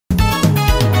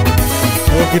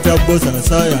bakita Bbosa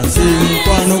Science,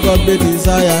 kwano kwa beti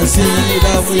science,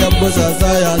 dafu ya Bbosa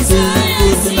Science,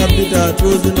 truth na beta,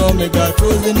 truth na omega,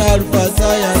 truth na alpha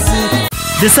science.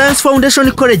 The Science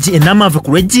Foundation College enamave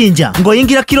ku Lwejjinja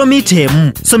ng'oyingira kilomita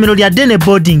emu. Somero lya Dene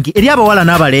Boarding eri abawala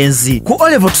n'abalenzi. Ku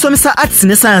O-level tusomesa arts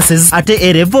ne sciences ate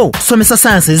A-level tusomesa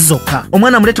sciences zokka.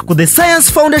 Omwana mulete ku The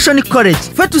Science Foundation College.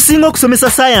 Ffe tusinga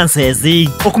okusomesa sciences.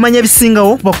 Okumanya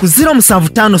ebisingawo kuba ku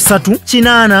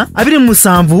 0753 8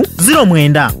 27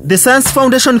 09. The Science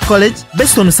Foundation College,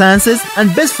 based on sciences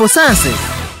and based for sciences.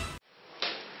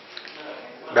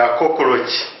 The cockroach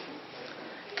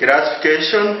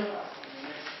classification,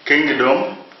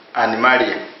 kingdom,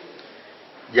 Animalia.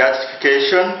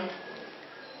 Justification: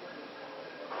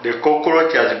 the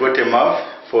cockroach has got a mouth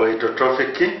for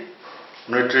heterotrophic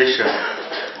nutrition.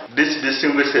 This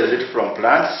distinguishes it from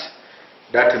plants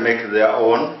that make their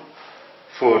own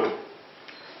food.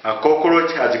 A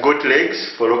cockroach has got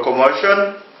legs for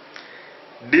locomotion.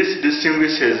 This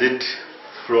distinguishes it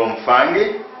from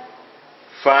fungi.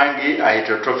 Fungi are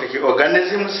heterotrophic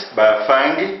organisms, but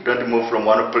fungi don't move from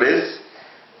one place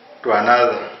to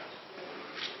another.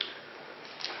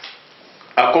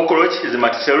 A cockroach is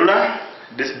multicellular.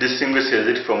 This distinguishes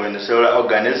it from unicellular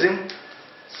organism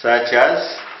such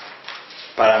as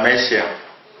Paramecia.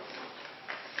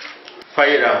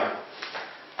 Phylum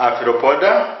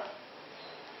Arthropoda.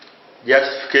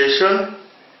 Justification: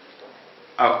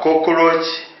 a cockroach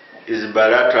is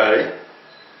bilaterally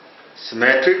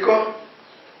symmetrical.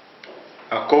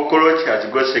 A cockroach has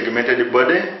got segmented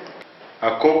body.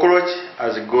 A cockroach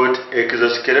has got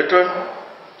exoskeleton.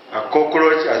 A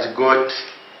cockroach has got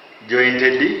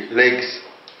jointed legs.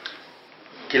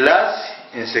 Class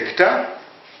Insecta.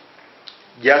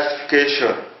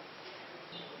 Justification: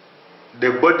 the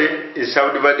body is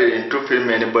subdivided into three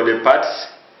main body parts: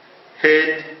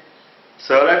 head,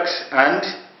 thorax, and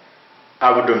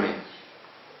abdomen.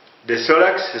 The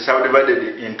thorax is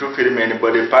subdivided into three main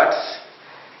body parts,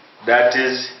 that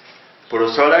is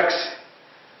prothorax,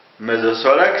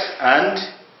 mesothorax, and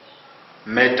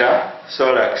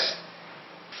metathorax.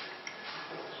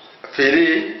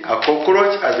 A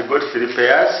cockroach has got 3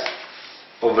 pairs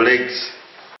of legs.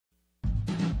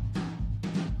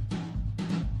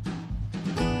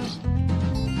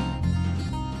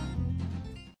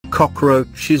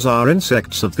 Cockroaches are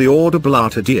insects of the order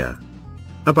Blattodea.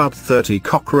 About 30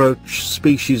 cockroach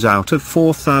species out of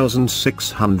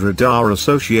 4,600 are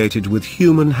associated with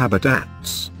human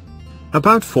habitats.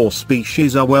 About 4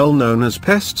 species are well known as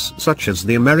pests, such as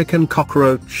the American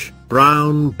cockroach,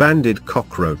 brown banded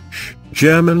cockroach,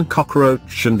 German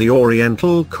cockroach, and the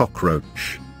oriental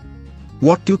cockroach.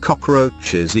 What do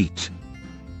cockroaches eat?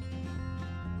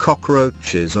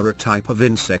 Cockroaches are a type of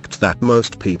insect that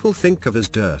most people think of as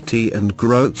dirty and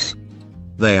gross.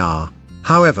 They are,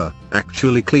 however,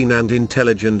 actually clean and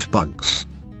intelligent bugs.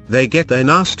 They get their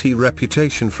nasty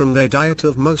reputation from their diet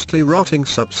of mostly rotting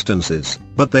substances,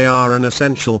 but they are an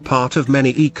essential part of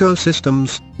many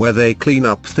ecosystems, where they clean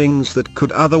up things that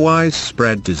could otherwise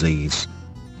spread disease.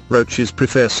 Roaches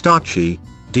prefer starchy,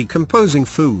 decomposing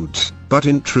foods, but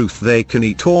in truth they can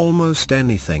eat almost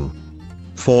anything.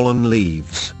 Fallen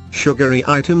leaves, sugary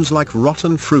items like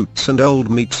rotten fruits and old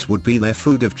meats would be their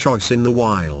food of choice in the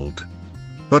wild.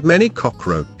 But many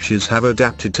cockroaches have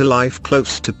adapted to life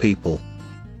close to people.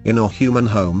 In a human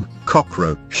home,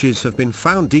 cockroaches have been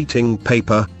found eating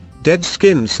paper, dead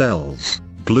skin cells,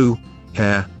 glue,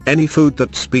 hair, any food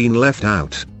that's been left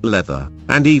out, leather,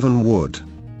 and even wood.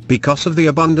 Because of the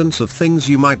abundance of things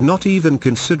you might not even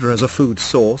consider as a food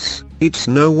source, it's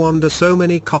no wonder so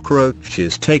many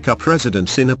cockroaches take up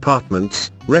residence in apartments,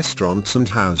 restaurants, and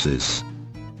houses.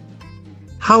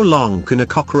 How long can a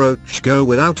cockroach go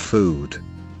without food?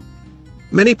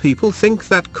 Many people think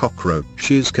that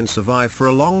cockroaches can survive for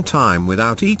a long time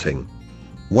without eating.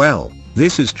 Well,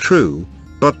 this is true,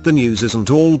 but the news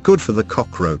isn't all good for the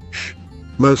cockroach.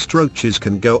 Most roaches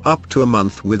can go up to a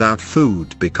month without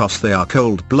food because they are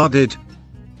cold-blooded.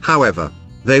 However,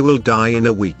 they will die in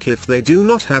a week if they do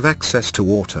not have access to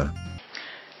water.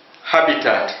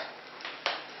 Habitat: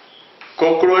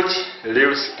 cockroach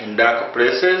lives in dark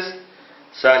places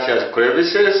such as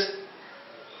crevices,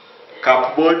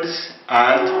 cupboards,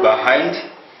 and behind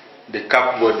the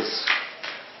cupboards,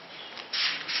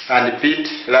 and pit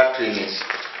latrines.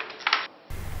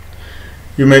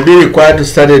 You may be required to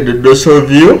study the dorsal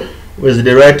view with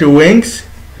the right wings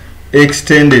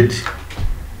extended.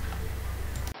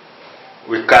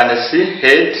 We can see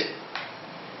head,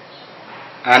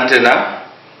 antenna,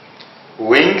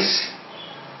 wings,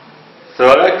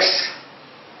 thorax,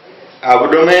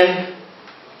 abdomen,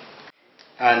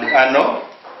 and ano,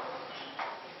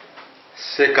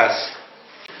 cecus.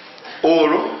 Or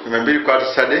you may be required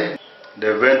to study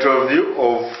the ventral view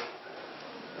of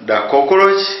the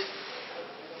cockroach.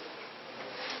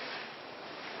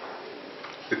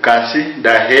 You can see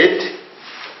the head,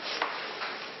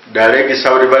 the leg is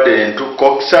subdivided into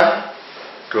coxa,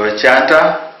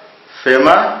 trochanter,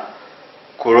 femur,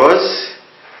 cross,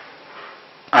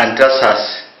 and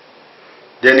tarsus.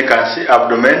 Then you can see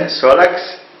abdomen,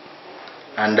 thorax,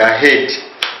 and the head.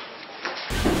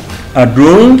 A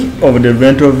drawing of the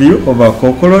ventral view of a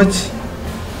cockroach.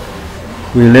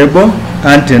 We label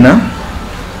antenna,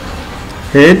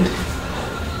 head,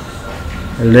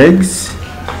 legs,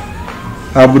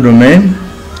 abdomen,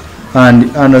 and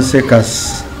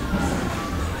anoceus.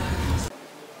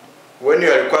 When you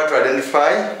are required to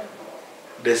identify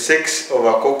the sex of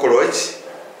a cockroach,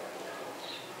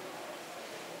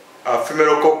 a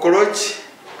female cockroach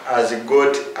has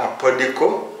got a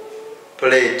podicle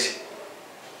plate.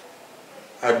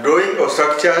 A drawing of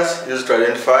structures used to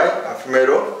identify a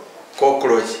female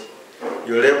cockroach.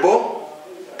 You label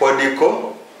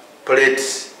podicle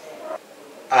plates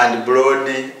and broad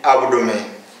abdomen.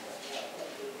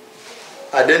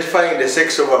 Identifying the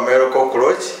sex of a male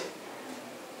cockroach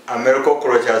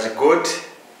has got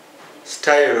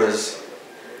stylos.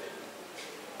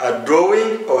 A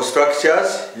drawing of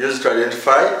structures used to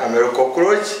identify a male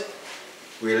cockroach,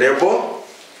 we label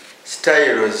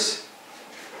stylos.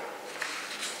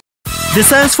 The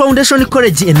Science Foundation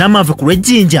College enamave ku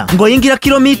Lwejjinja ng'oyingira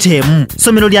kilomita emu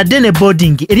ssomero lya Dene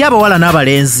Boarding ery'abawala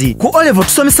n'abalenzi. Ku O-level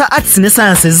tusomesa arts ne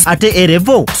sciences ate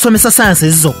A-level tusomesa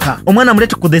sciences zokka. Omwana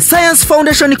mulete ku The Science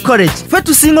Foundation College ffe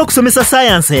tusinga okusomesa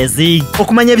sciences.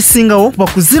 Okumanya ebisingawo kuba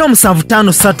ku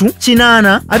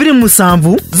 0753 8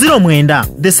 27 09.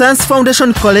 The Science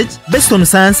Foundation College, based on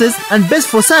sciences and based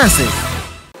for sciences.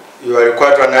 You are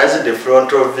required to analyze the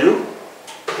frontal view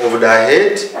of the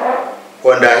head.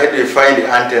 On the head we find the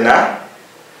antenna,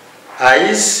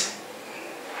 eyes,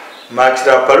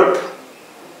 maxillary pulp,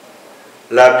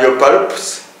 labial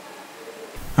pulps,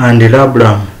 and the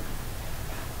labrum.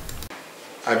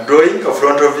 A drawing of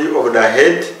frontal view of the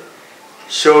head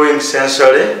showing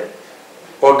sensory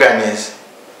organs.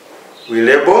 We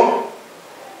label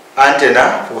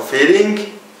antenna for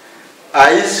feeling,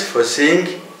 eyes for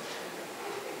seeing,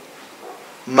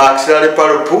 maxillary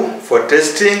pulp for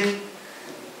tasting,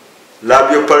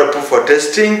 labial pulp for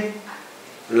testing,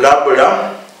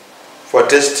 labrum for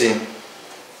testing.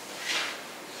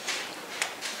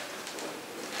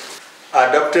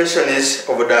 Adaptation is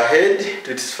of the head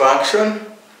to its function.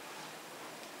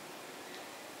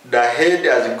 The head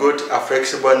has got a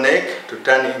flexible neck to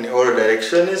turn in all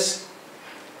directions.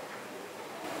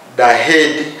 The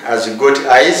head has got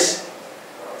eyes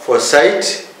for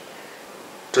sight,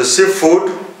 to see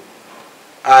food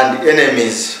and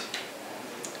enemies.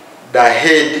 The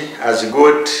head has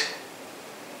got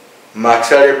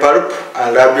maxillary pulp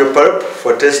and labial pulp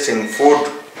for tasting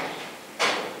food.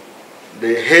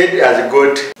 The head has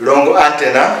got long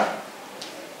antenna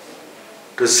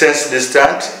to sense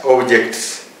distant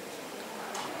objects.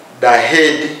 The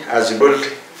head has got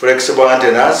flexible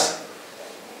antennas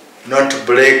not to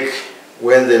break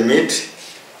when they meet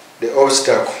the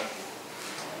obstacle.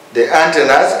 The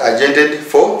antennas are jointed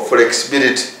for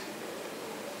flexibility.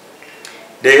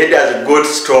 The head has got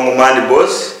strong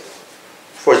mandibles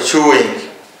for chewing.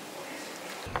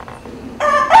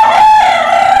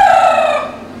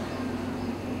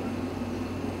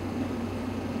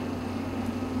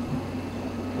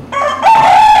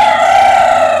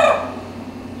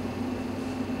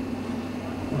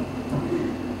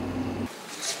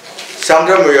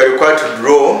 Sometimes we are required to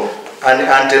draw an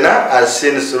antenna as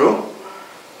seen through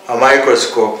a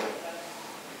microscope.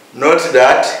 Note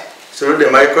that through the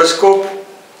microscope,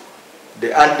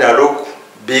 the antenna look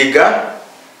bigger,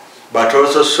 but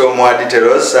also show more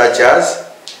details such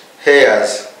as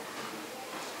hairs.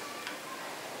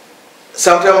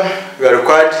 Sometimes we are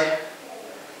required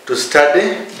to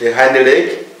study the hind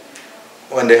leg.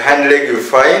 On the hind leg you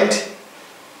find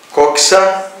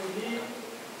coxa,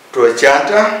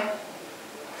 trochanter,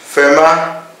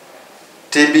 femur,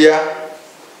 tibia,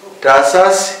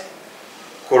 tarsus,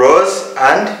 cross,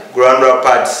 and glandular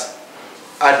pads.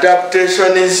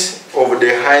 Adaptation is of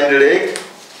the hind leg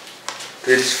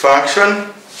to its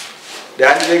function. The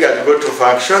hind leg has got two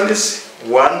functions.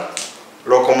 One,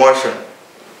 locomotion.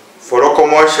 For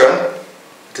locomotion,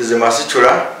 it is a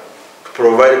muscula to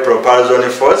provide propulsion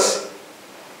force.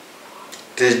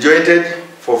 It is jointed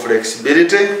for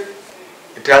flexibility.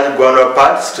 It has glandular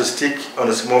pads to stick on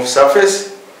a smooth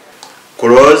surface.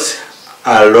 Claws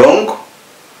are long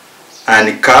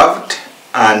and curved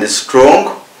and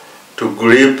strong to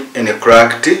grip in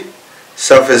cracked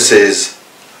surfaces.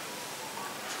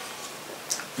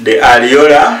 The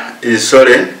areola is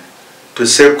swollen to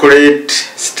circulate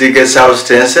sticky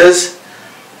substances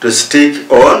to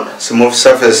stick on smooth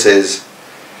surfaces.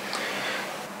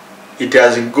 It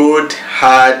has good,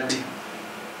 hard,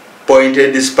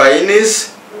 pointed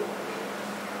spines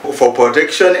for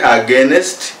protection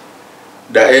against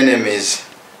the enemies.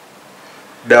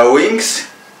 The wings,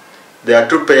 there are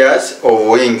two pairs of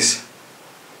wings.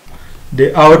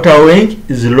 The outer wing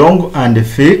is long and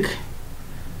thick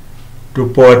to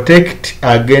protect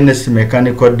against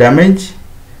mechanical damage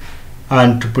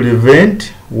and to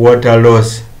prevent water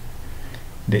loss.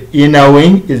 The inner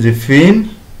wing is thin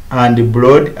and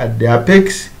broad at the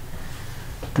apex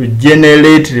to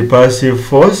generate repulsive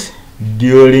force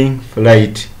during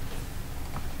flight.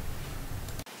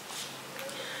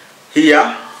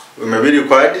 Here we may be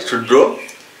required to draw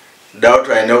the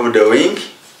outline of the wing.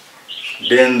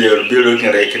 Then they will be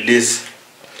looking like this.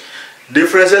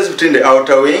 Differences between the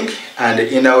outer wing and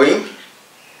the inner wing.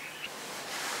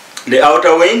 The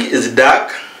outer wing is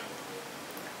dark.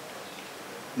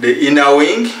 The inner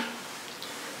wing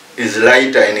is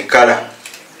lighter in color.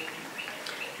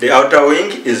 The outer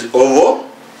wing is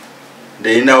oval.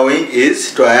 The inner wing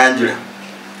is triangular.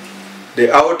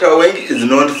 The outer wing is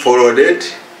not folded.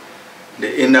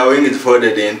 The inner wing is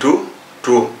folded into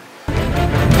two.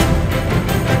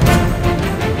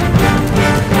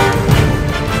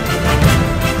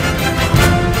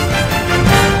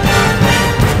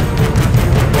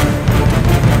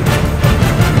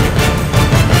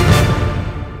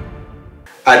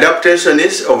 Adaptation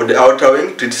is of the outer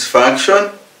wing to its function.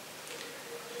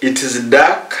 It is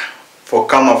dark for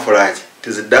camouflage. It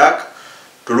is dark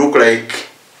to look like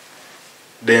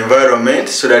the environment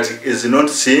so that it is not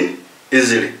seen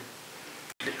easily.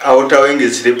 The outer wing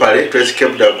is slippery to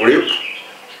escape the grip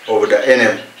of the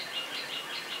enemy.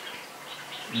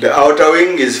 The outer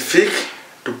wing is thick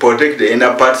to protect the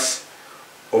inner parts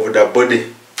of the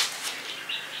body.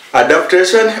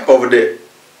 Adaptation of the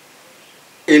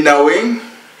inner wing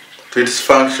to its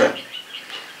function.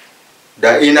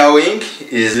 The inner wing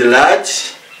is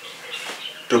large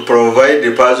to provide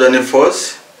repulsion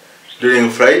force during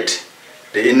flight.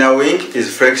 The inner wing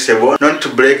is flexible, not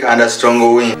to break under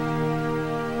strong wind.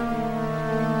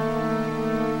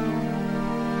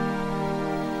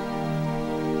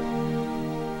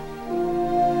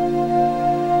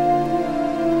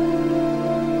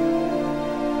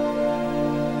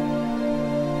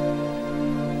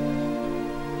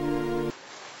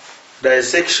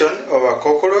 Dissection of a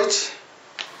cockroach.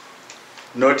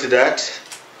 Note that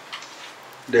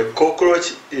the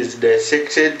cockroach is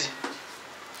dissected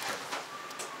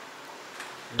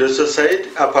dorsal side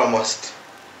uppermost.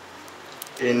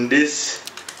 In this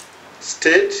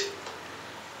state,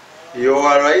 your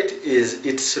right is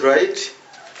its right,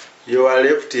 your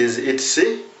left is its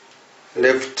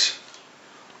left.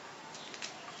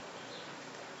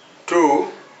 2.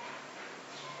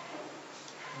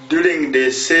 During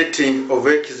the setting of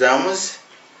exams,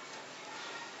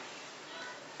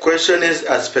 questions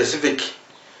are specific.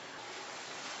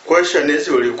 Questions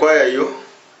will require you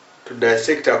to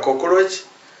dissect a cockroach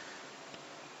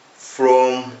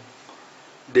from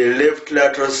the left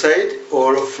lateral side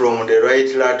or from the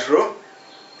right lateral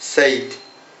side.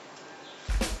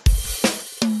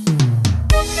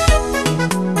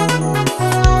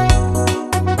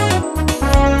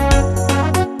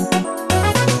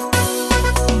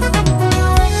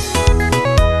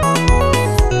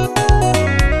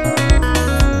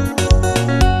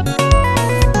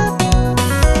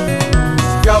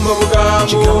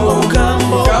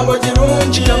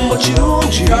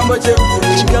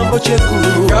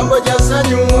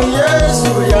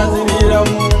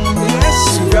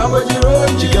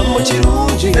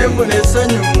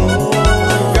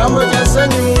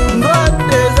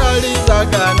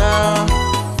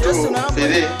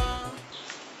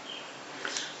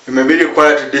 You may be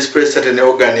required to display certain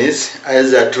organs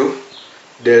either to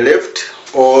the left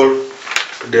or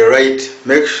to the right.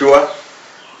 Make sure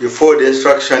you follow the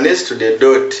instructions to the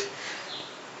dot.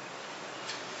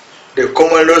 The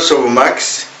common loss of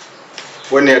marks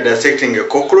when you are dissecting a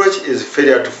cockroach is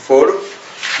failure to follow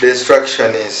the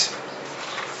instructions.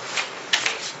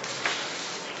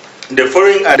 The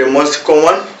following are the most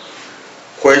common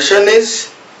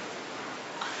questions,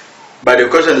 but the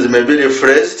questions may be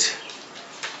rephrased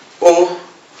or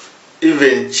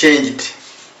even changed.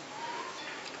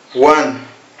 1.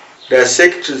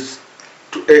 Dissect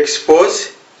to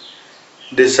expose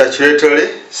the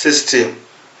circulatory system.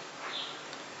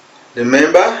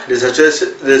 Remember, the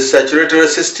circulatory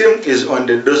system is on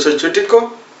the dorsal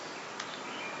cuticle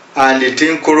and it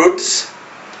includes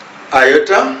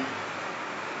aorta,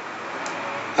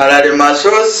 are the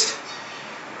muscles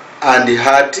and the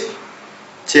heart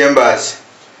chambers.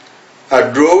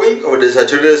 A drawing of the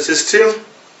circulatory system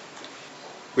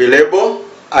we label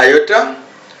aorta,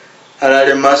 are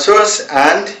the muscles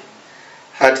and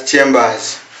heart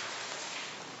chambers.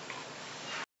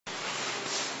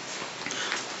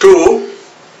 2.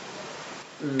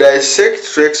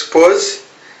 Dissect to expose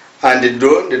and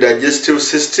draw the digestive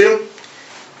system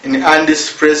in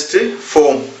undisplaced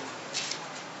form.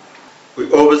 We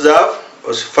observe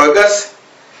esophagus,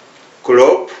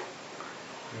 colon,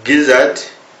 gizzard,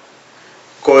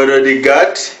 choroid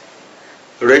gut,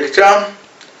 rectum,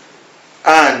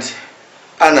 and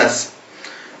anus.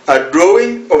 A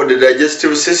drawing of the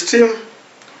digestive system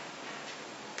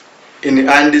in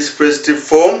undisplaced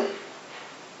form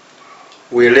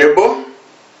we label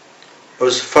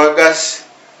esophagus,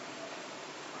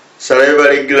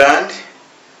 salivary gland,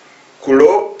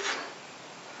 colon,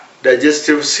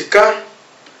 digestive cica,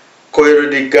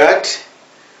 choroid gut,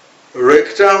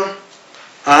 rectum,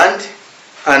 and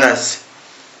anus.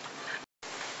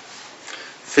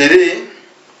 3.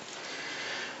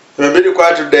 We may be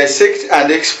required to dissect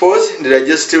and expose the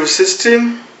digestive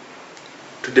system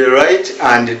to the right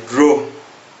and draw.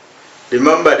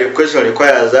 Remember, the question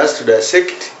requires us to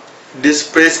dissect,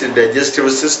 displace the digestive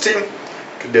system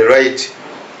to the right.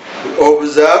 We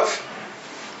observe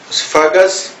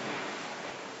esophagus,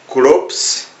 colon,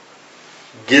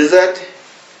 gizzard,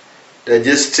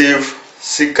 digestive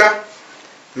cica,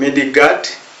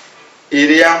 mid-gut,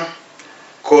 ileum,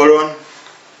 colon,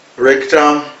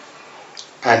 rectum,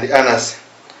 and anus.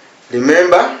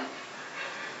 Remember,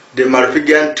 the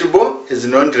Malpighian tube is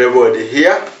not labeled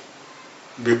here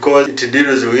because it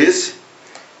deals with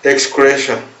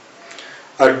excretion.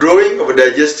 A drawing of the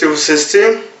digestive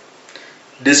system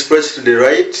displaced to the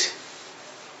right.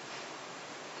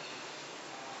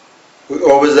 We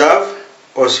observe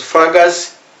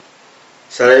esophagus,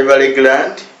 salivary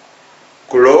gland,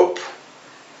 colon,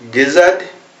 gizzard,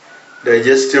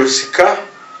 digestive cica,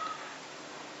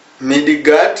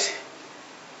 mid-gut,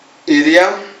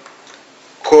 ileum,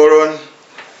 colon,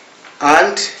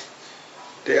 and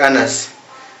the anus.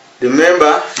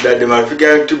 Remember that the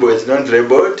Malpighian tube is not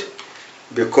labeled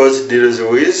because it deals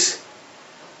with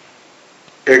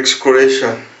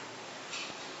excretion.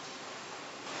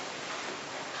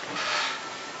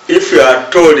 If you are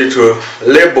told to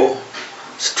label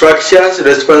structures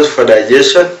responsible for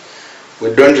digestion,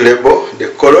 we don't label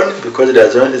the colon because it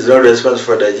is not responsible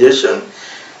for digestion.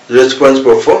 It's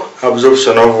responsible for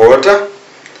absorption of water.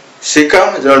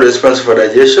 Cecum is not responsible for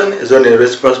digestion. It's only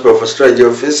responsible for storage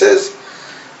of feces.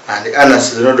 And the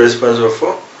anus is not responsible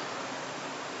for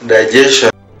digestion.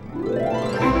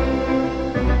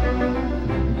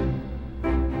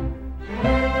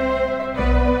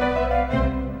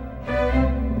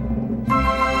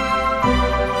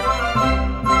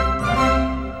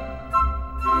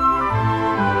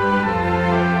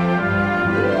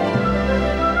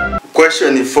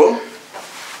 Question 4.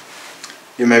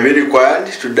 You may be required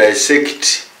to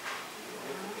dissect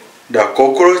the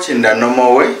cockroach in the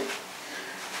normal way.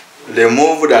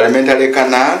 Remove the alimentary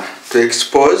canal to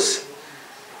expose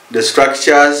the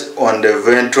structures on the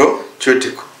ventral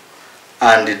cuticle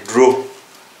and draw.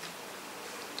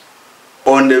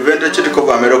 On the ventral cuticle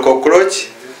of a male cockroach,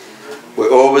 we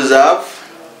observe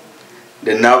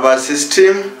the nervous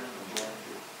system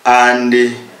and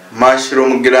the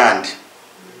mushroom gland.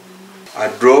 A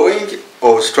drawing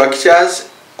of structures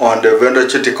on the ventral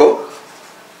cuticle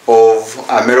of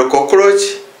a male cockroach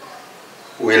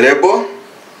we label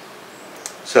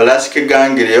thoracic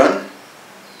ganglion,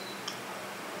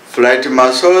 flight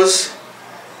muscles,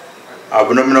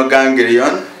 abdominal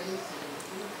ganglion,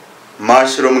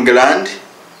 mushroom gland,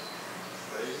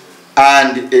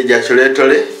 and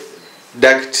ejaculatory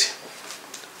duct.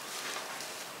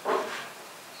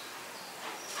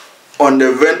 On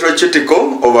the ventral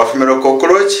cuticle of a female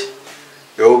cockroach,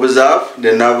 you observe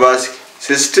the nervous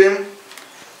system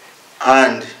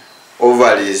and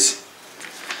ovaries.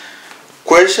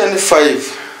 Question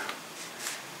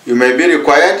 5. You may be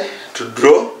required to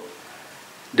draw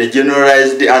the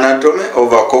generalized anatomy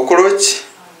of a cockroach.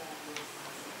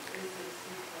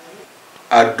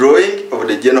 A drawing of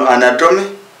the general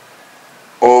anatomy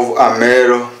of a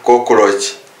male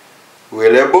cockroach. We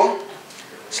label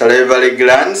salivary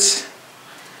glands,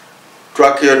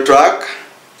 tracheal tract,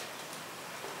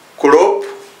 colon,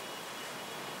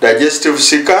 digestive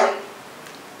cica,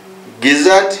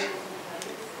 gizzard,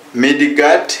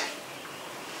 mid-gut,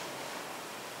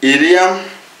 ileum,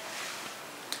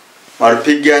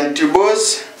 Malpighian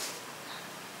tuberous,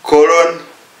 colon,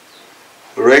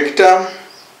 rectum,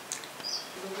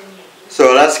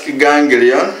 thoracic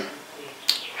ganglion,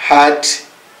 heart,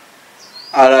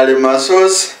 allary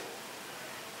muscles,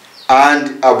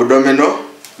 and abdominal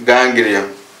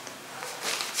ganglion.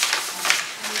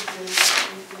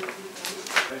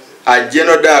 A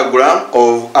general diagram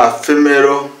of a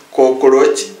female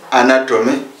cockroach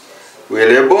anatomy we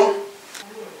label: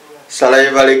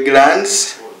 salivary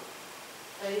glands,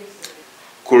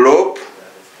 crop,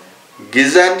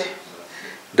 gizzard,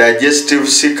 digestive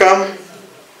cecum,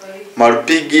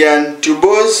 Malpighian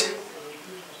tubules,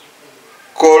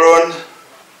 colon,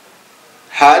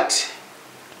 heart,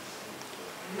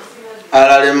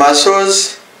 allary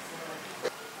muscles,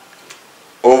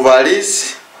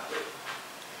 ovaries,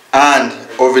 and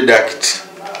oviduct.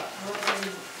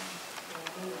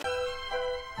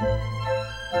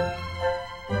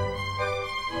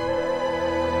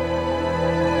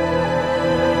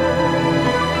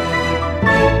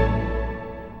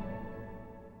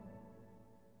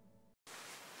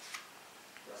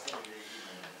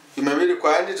 You may be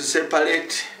required to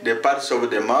separate the parts of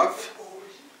the mouth,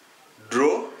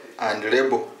 draw and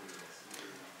label.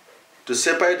 To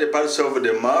separate the parts of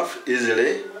the mouth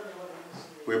easily,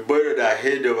 we boil the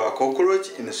head of a cockroach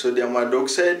in sodium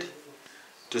hydroxide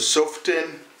to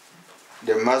soften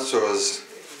the muscles.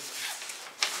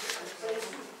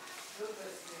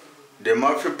 The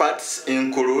mouth parts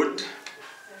include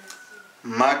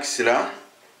maxilla,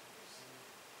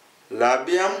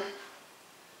 labium,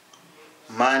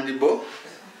 mandible,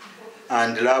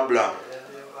 and labrum.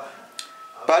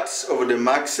 Parts of the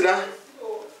maxilla,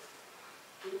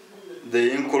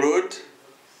 they include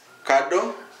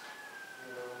caudal,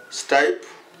 stipe,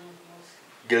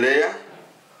 glare,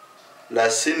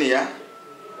 lacinia,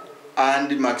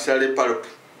 and maxillary pulp.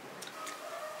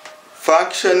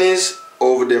 Functions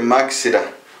of the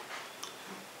maxilla.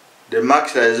 The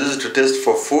maxilla is used to taste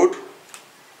for food.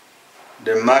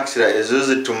 The maxilla is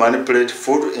used to manipulate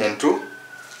food into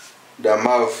the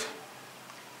mouth.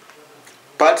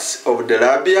 Parts of the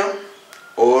labium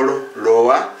or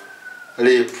lower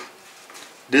lip.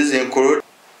 These include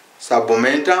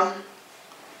subomentum,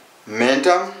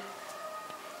 mentum,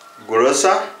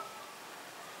 glossa,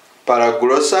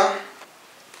 paraglossa,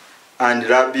 and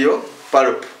labial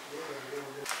pulp.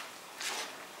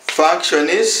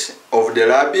 Functions of the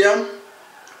labium: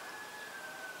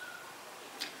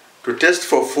 to taste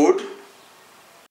for food,